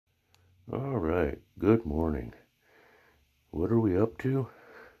All right, good morning. What are we up to?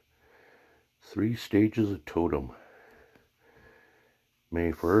 3 stages of totem.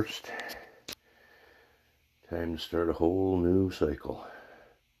 May 1st. Time to start a whole new cycle.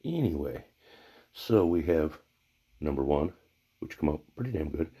 Anyway, so we have number 1, which come out pretty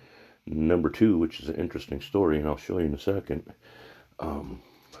damn good. Number 2, which is an interesting story, and I'll show you in a second.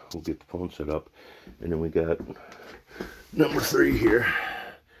 We'll get the phone set up. And then we got number 3 here.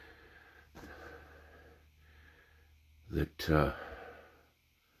 That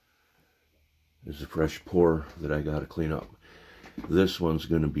is a fresh pour that I got to clean up. This one's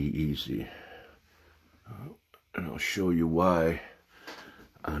going to be easy. And I'll show you why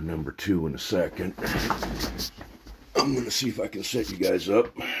on number 2 in a second. I'm going to see if I can set you guys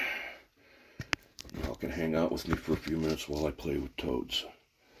up. Y'all can hang out with me for a few minutes while I play with toads.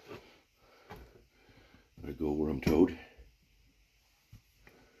 I go where I'm toad.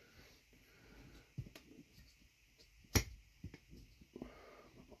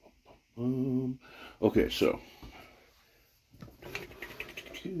 Okay, so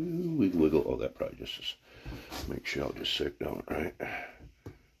wiggle, wiggle. Oh, that probably just is. Make sure I'll just sit down, right? Okay.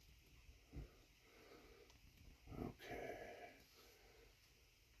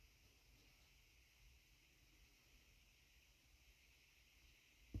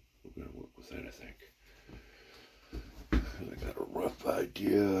 We're gonna work with that, I think. I got a rough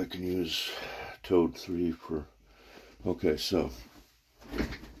idea. I can use Toad 3 for. Okay, so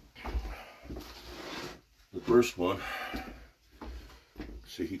the first one,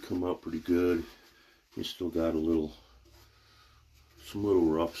 see, he come out pretty good. He's still got some little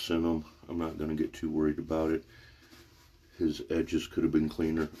roughs in him. I'm not going to get too worried about it. His edges could have been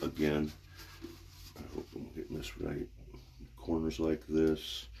cleaner again. I hope I'm getting this right. Corners like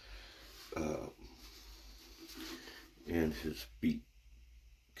this. And his beak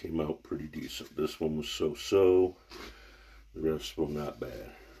came out pretty decent. This one was so-so. The rest of them not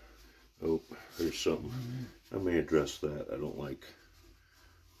bad. Oh, there's something. I may address that. I don't like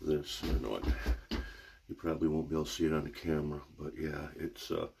this. I know it. You probably won't be able to see it on the camera, but yeah,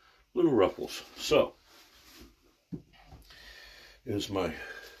 it's little ruffles. So, as my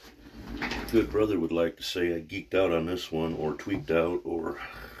good brother would like to say, I geeked out on this one, or tweaked out,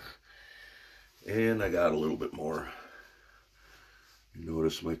 and I got a little bit more. You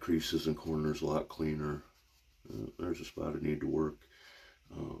notice my creases and corners a lot cleaner. There's a spot I need to work.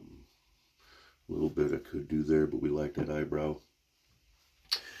 A little bit I could do there, but we like that eyebrow.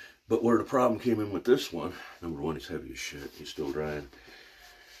 But where the problem came in with this one, number 1, he's heavy as shit. He's still drying.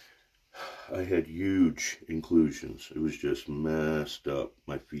 I had huge inclusions. It was just messed up,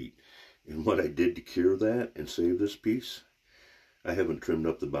 my feet. And what I did to cure that and save this piece, I haven't trimmed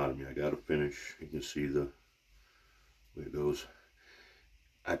up the bottom yet. I got to finish. You can see the way it goes.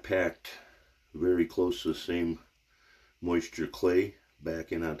 I packed very close to the same moisture clay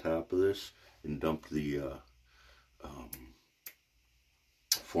back in on top of this and dumped the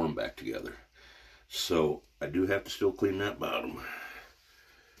form back together. So I do have to still clean that bottom.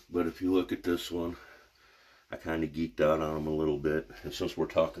 But if you look at this one, I kind of geeked out on them a little bit. And since we're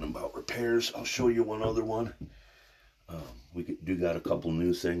talking about repairs, I'll show you one other one. We do got a couple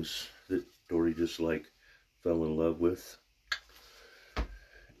new things that Dory just like fell in love with.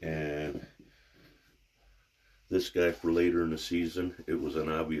 And this guy for later in the season, it was an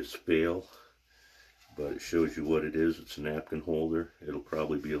obvious fail. But it shows you what it is. It's a napkin holder. It'll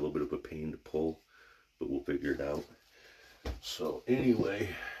probably be a little bit of a pain to pull, but we'll figure it out. So anyway,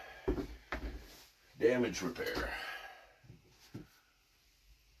 damage repair.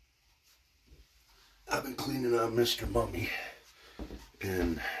 I've been cleaning on Mr. Mummy,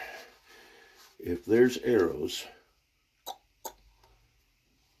 and if there's arrows,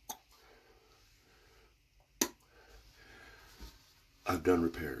 I've done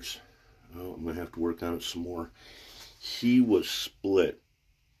repairs. Oh, I'm going to have to work on it some more. He was split.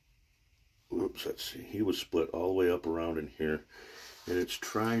 Oops, let's see. He was split all the way up around in here. And it's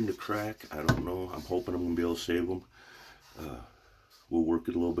trying to crack. I don't know. I'm hoping I'm going to be able to save him. We'll work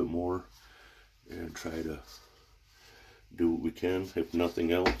it a little bit more and try to do what we can. If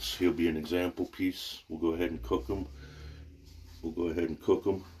nothing else, he'll be an example piece. We'll go ahead and cook him. We'll go ahead and cook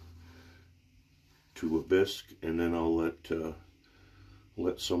him to a bisque, and then I'll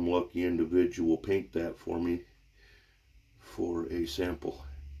let some lucky individual paint that for me for a sample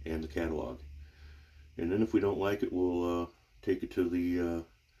and the catalog. And then if we don't like it, we'll take it to the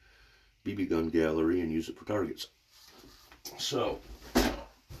BB gun gallery and use it for targets. So,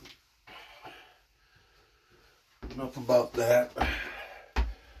 enough about that.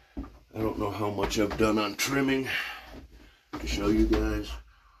 I don't know how much I've done on trimming to show you guys.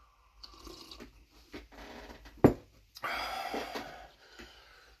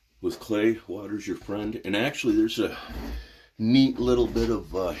 with clay, water's your friend. And actually, there's a neat little bit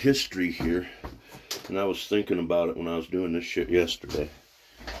of history here. And I was thinking about it when I was doing this shit yesterday.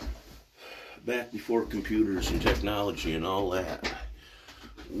 Back before computers and technology and all that,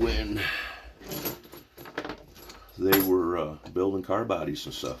 when they were building car bodies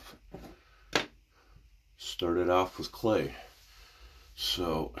and stuff, started off with clay.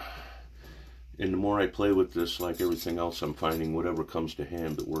 So, and the more I play with this, like everything else, I'm finding whatever comes to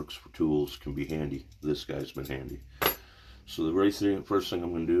hand that works for tools can be handy. This guy's been handy. So the first thing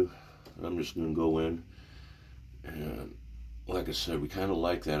I'm going to do, I'm just going to go in, and like I said, we kind of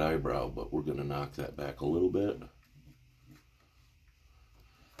like that eyebrow, but we're going to knock that back a little bit.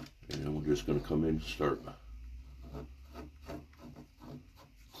 And then we're just going to come in and start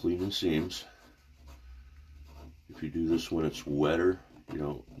cleaning seams. If you do this when it's wetter, you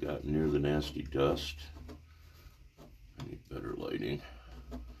don't got near the nasty dust. I need better lighting.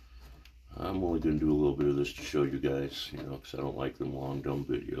 I'm only going to do a little bit of this to show you guys, you know, because I don't like them long, dumb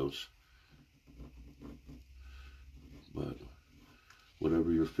videos. But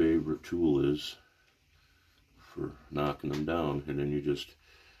whatever your favorite tool is for knocking them down, and then you just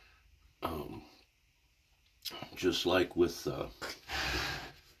like with,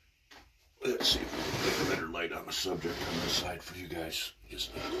 let's see if we can get a better light on the subject on this side for you guys.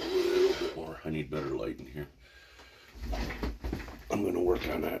 Just a little bit more. I need better light in here. I'm going to work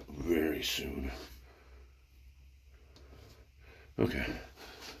on that very soon. Okay.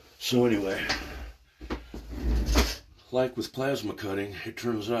 So anyway, like with plasma cutting, it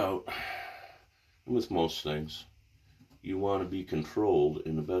turns out, with most things, you want to be controlled,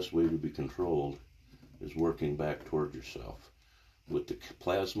 and the best way to be controlled is working back toward yourself. With the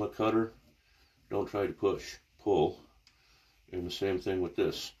plasma cutter, don't try to push, pull. And the same thing with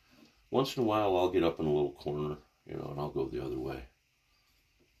this. Once in a while, I'll get up in a little corner, you know, and I'll go the other way.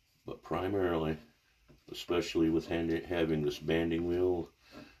 But primarily, especially with having this banding wheel,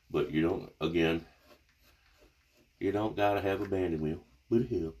 but you don't, again, you don't gotta have a banding wheel, but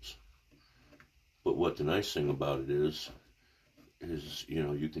it helps. But what the nice thing about it is, you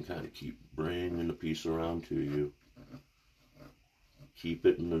know, you can kind of keep bringing the piece around to you. Keep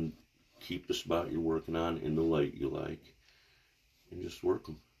it in the, keep the spot you're working on in the light you like, and just work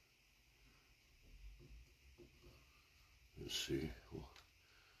them. Let's see.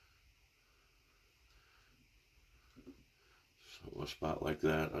 So a spot like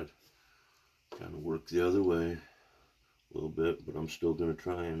that, I'd kind of work the other way a little bit, but I'm still going to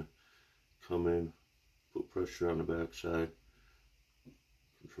try and come in, put pressure on the back side,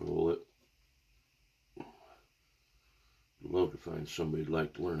 control it. I'd love to find somebody who'd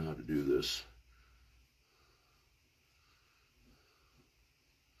like to learn how to do this.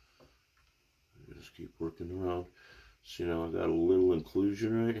 Just keep working around. See, now I got a little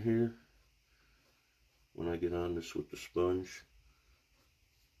inclusion right here. When I get on this with the sponge,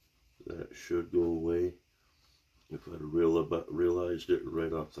 that should go away. If I'd have realized it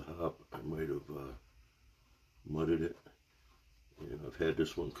right off the hop, I might have mudded it. And I've had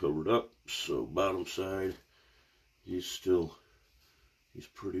this one covered up, so bottom side, he's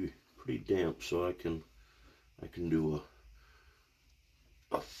pretty damp, so I can do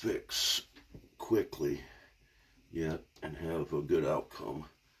a fix quickly yet and have a good outcome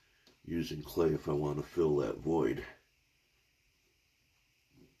using clay if I want to fill that void.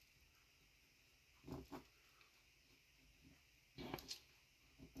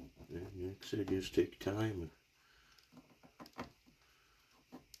 And like I said, just take time and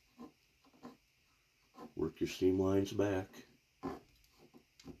work your seam lines back.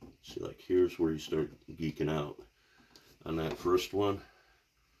 See, like here's where you start geeking out. On that first one,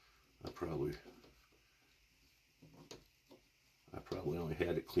 I probably only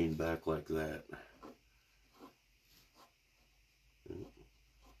had it cleaned back like that.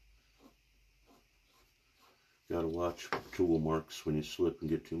 Gotta watch tool marks when you slip and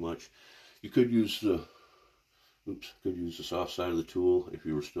get too much. You could use the soft side of the tool if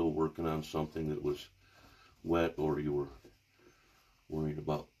you were still working on something that was wet, or you were worried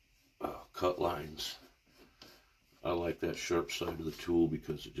about cut lines. I like that sharp side of the tool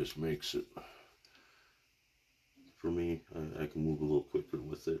because it just makes it, for me, I can move a little quicker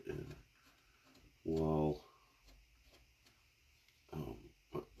with it, and while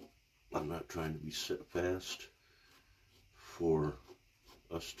I'm not trying to be set fast for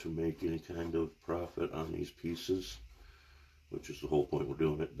us to make any kind of profit on these pieces, which is the whole point we're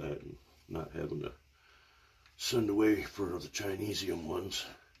doing it, that and not having to send away for the Chinesium ones.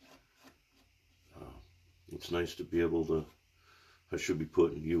 It's nice to be able to, I should be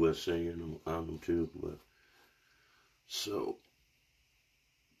putting USA on them too, but so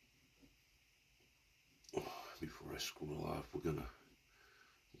before I squirrel off, we're gonna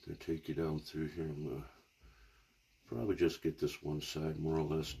take you down through here. I'm gonna probably just get this one side more or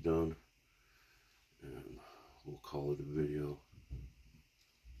less done, and we'll call it a video.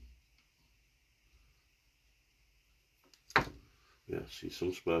 Yeah, see,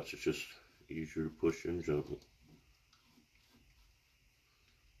 some spots it's just easier to push in gentle.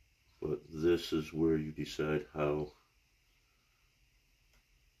 But this is where you decide how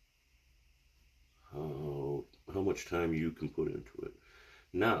much time you can put into it.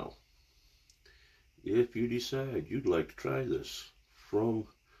 Now, if you decide you'd like to try this from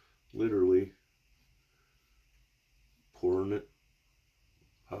literally pouring it,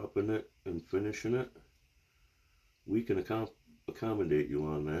 popping it, and finishing it, we can accommodate you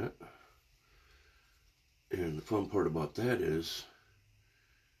on that. And the fun part about that is,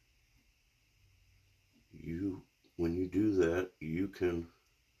 when you do that, you can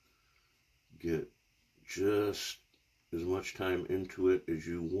get just as much time into it as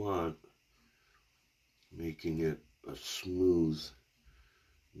you want, making it a smooth,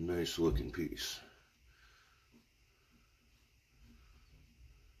 nice looking piece.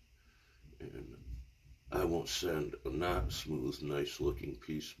 And I won't send a not smooth, nice looking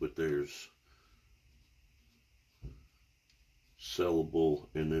piece, but there's sellable,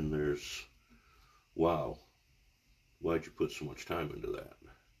 and then there's, wow, why'd you put so much time into that?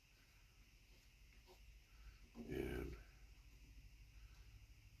 And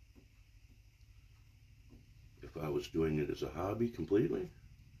if I was doing it as a hobby completely,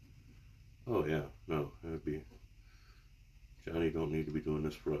 oh yeah, no, that'd be, Johnny don't need to be doing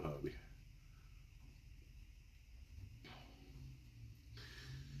this for a hobby.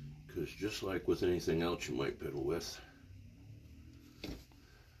 Because just like with anything else you might fiddle with,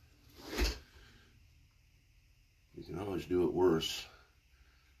 you can always do it worse,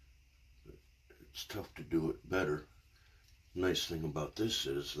 but it's tough to do it better. Nice thing about this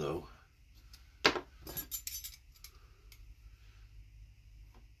is, though,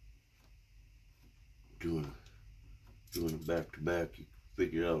 doing it back to back, you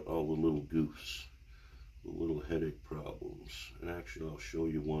figure out all the little goofs, the little headache problems. And actually, I'll show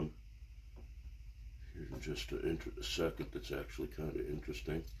you one here in just a second that's actually kind of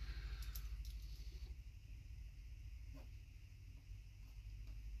interesting.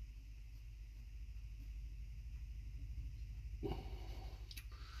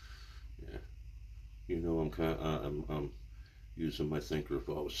 Yeah, you know, I'm using my thinker if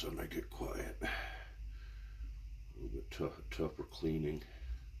all of a sudden I get quiet. A little bit tougher cleaning.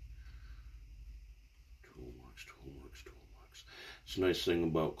 Toolmarks. It's a nice thing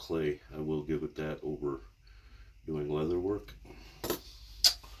about clay. I will give it that over doing leather work.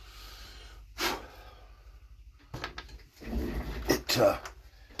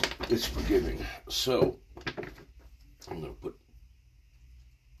 It's forgiving. So I'm gonna put,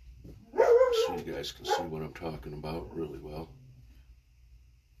 so you guys can see what I'm talking about really well.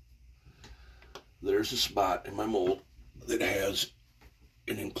 There's a spot in my mold that has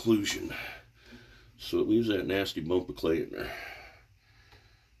an inclusion, so it leaves that nasty bump of clay in there.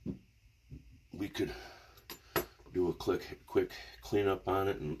 We could do a quick cleanup on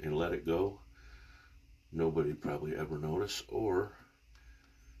it and let it go. Nobody'd probably ever notice, or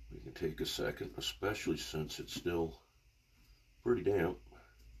we can take a second, especially since it's still pretty damp.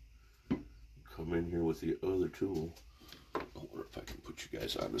 Come in here with the other tool. I wonder if I can put you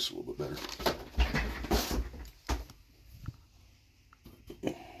guys on this a little bit better.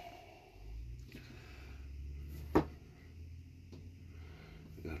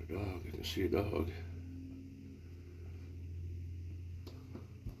 I got a dog. I can see a dog.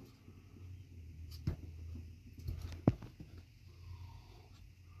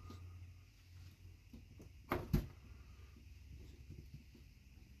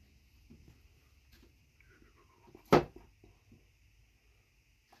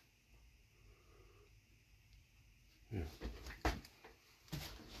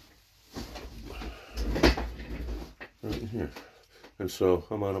 Right in here. And so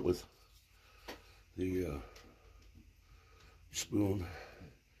I'm on it with the spoon,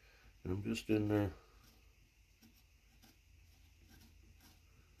 and I'm just in there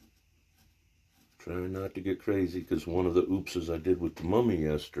trying not to get crazy, because one of the oopses I did with the mummy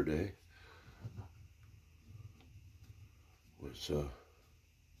yesterday was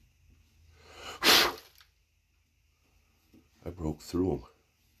I broke through them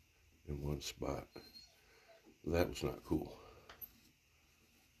in one spot. That was not cool.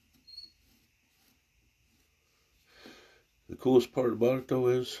 The coolest part about it, though,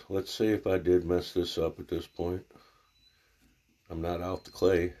 is, let's say if I did mess this up at this point, I'm not out the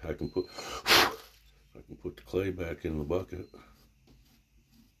clay. I can put If I can put the clay back in the bucket.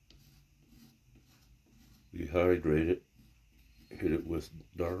 Dehydrate it. Hit it with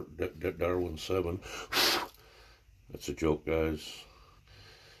Darwin 7. That's a joke, guys.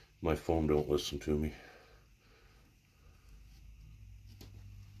 My phone don't listen to me.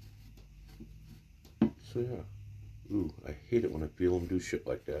 So yeah. Ooh, I hate it when I feel them do shit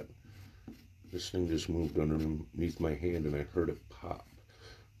like that. This thing just moved underneath my hand and I heard it pop.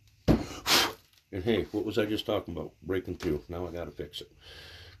 And hey, what was I just talking about? Breaking through. Now I gotta fix it.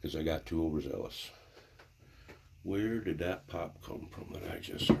 Because I got too overzealous. Where did that pop come from that I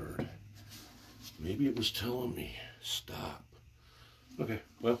just heard? Maybe it was telling me, stop. Okay,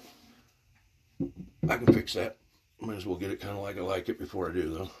 well, I can fix that. Might as well get it kind of like I like it before I do,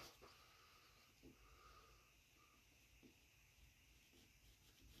 though.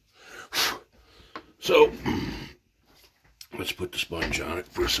 So, let's put the sponge on it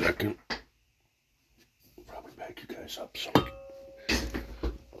for a second. Probably back you guys up some.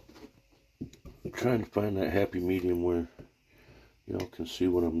 I'm trying to find that happy medium where y'all can see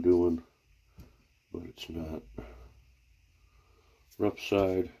what I'm doing, but it's not. Rough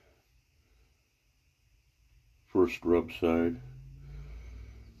side, first rub side.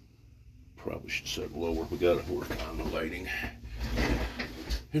 Probably should set lower. We gotta work on the lighting.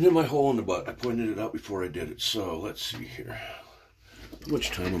 And then my hole in the butt. I pointed it out before I did it. So let's see here. How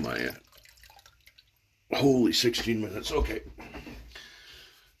much time am I at? Holy 16 minutes. Okay.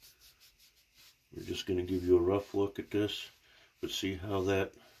 We're just going to give you a rough look at this, but see how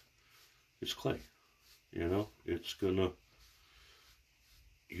that, it's clay, you know, it's going to,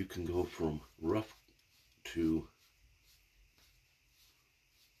 you can go from rough to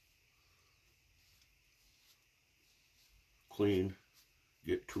clean,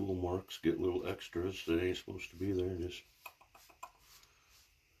 get tool marks, get little extras that ain't supposed to be there, just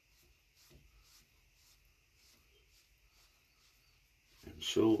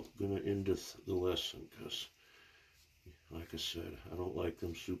so gonna end the lesson because, like I said, I don't like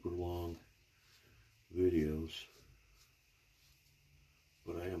them super long videos,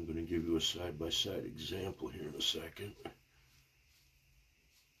 but I am gonna give you a side-by-side example here in a second.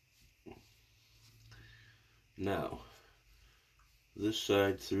 Now, this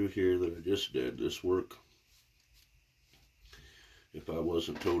side through here that I just did, this work, if I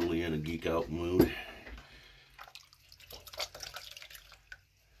wasn't totally in a geek out mood,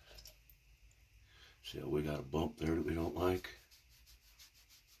 see how we got a bump there that we don't like?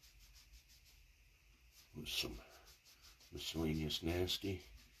 With some miscellaneous nasty.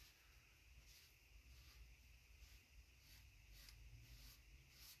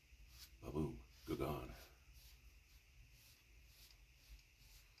 Ba-boom, gone.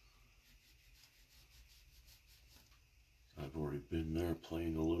 I've already been there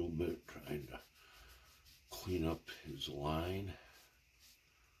playing a little bit, trying to clean up his line.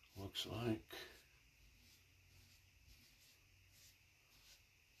 Looks like.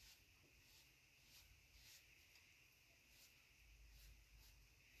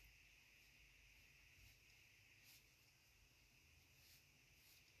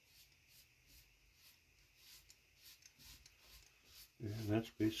 And that's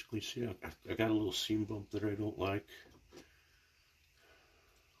basically, see, I got a little seam bump that I don't like.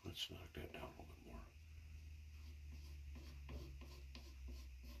 Let's knock that down a little bit more.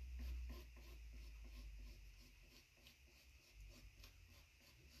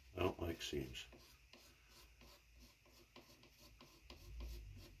 I don't like seams.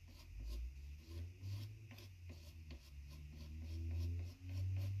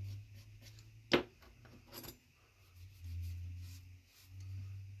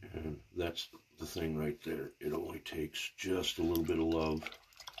 And that's the thing right there. It only takes just a little bit of love.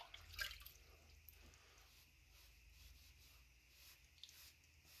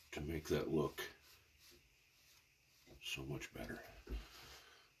 To make that look so much better.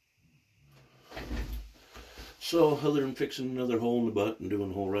 So, other than fixing another hole in the butt and doing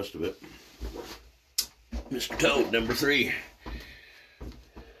the whole rest of it, Mr. Toad, number 3.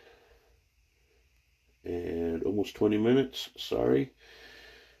 And almost 20 minutes, sorry.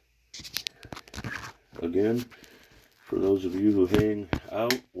 Again, for those of you who hang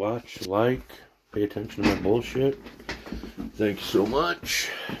out, watch, like, pay attention to my bullshit, thank you so much.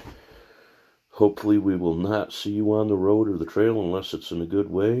 Hopefully we will not see you on the road or the trail unless it's in a good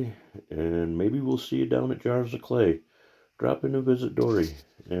way. And maybe we'll see you down at Jars of Clay. Drop in and visit Dory.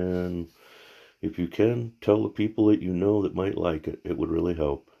 And if you can, tell the people that you know that might like it. It would really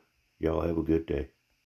help. Y'all have a good day.